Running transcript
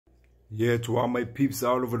Yeah, to all my peeps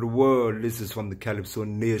all over the world, this is from the Calypso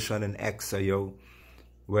Nation and Exa, yo.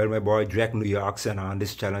 Well, my boy Drake New York sent on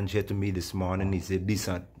this challenge here to me this morning. He said,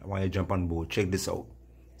 decent, I want you to jump on board. Check this out.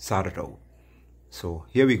 Sort it out. So,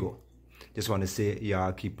 here we go. Just want to say,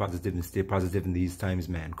 y'all keep positive and stay positive in these times,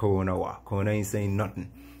 man. Corona what? Corona ain't saying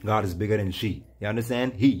nothing. God is bigger than she. You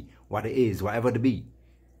understand? He, what it is, whatever it be.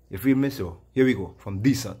 You feel me? So, here we go. From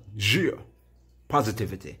decent, yeah.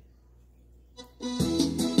 Positivity.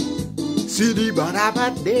 See the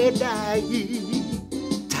banana they die.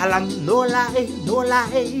 Tell them no lie, no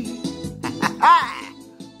lie.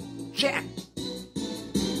 Check.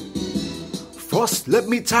 First, let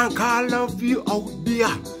me thank all of you out there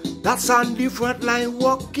that's on the front line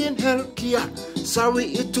working healthcare. Sorry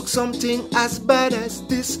it took something as bad as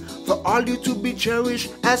this for all you to be cherished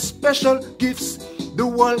as special gifts. The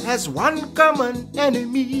world has one common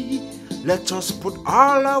enemy. Let us put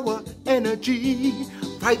all our energy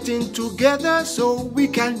fighting together so we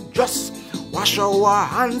can just wash our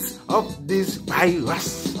hands of this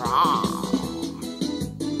virus.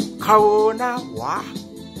 Corona, what?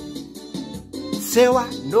 Say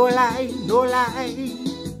what? No lie, no lie.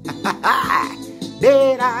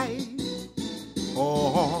 Did I?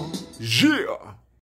 Oh, yeah.